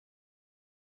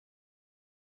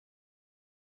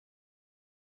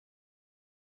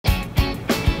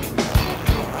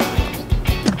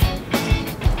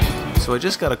So I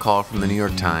just got a call from the New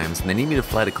York Times, and they need me to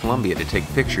fly to Colombia to take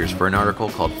pictures for an article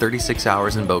called 36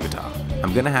 Hours in Bogota.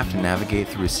 I'm gonna have to navigate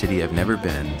through a city I've never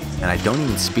been, and I don't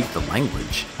even speak the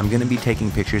language. I'm gonna be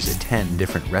taking pictures at 10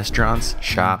 different restaurants,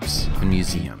 shops, and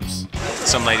museums.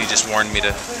 Some lady just warned me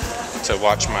to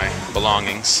watch my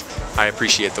belongings. I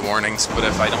appreciate the warnings, but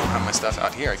if I don't have my stuff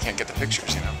out here, I can't get the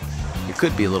pictures, you know? It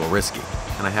could be a little risky,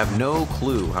 and I have no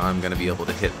clue how I'm gonna be able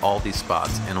to hit all these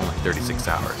spots in only 36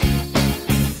 hours.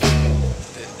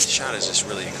 The shot is just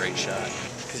really a great shot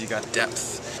because you got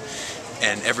depth,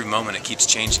 and every moment it keeps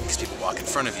changing because people walk in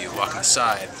front of you, walk on the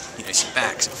side, you see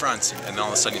backs and fronts, and then all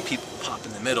of a sudden people pop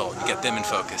in the middle and you get them in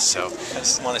focus. So I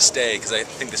just want to stay because I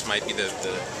think this might be the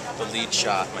lead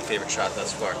shot, my favorite shot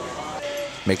thus far.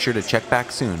 Make sure to check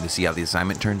back soon to see how the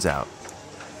assignment turns out.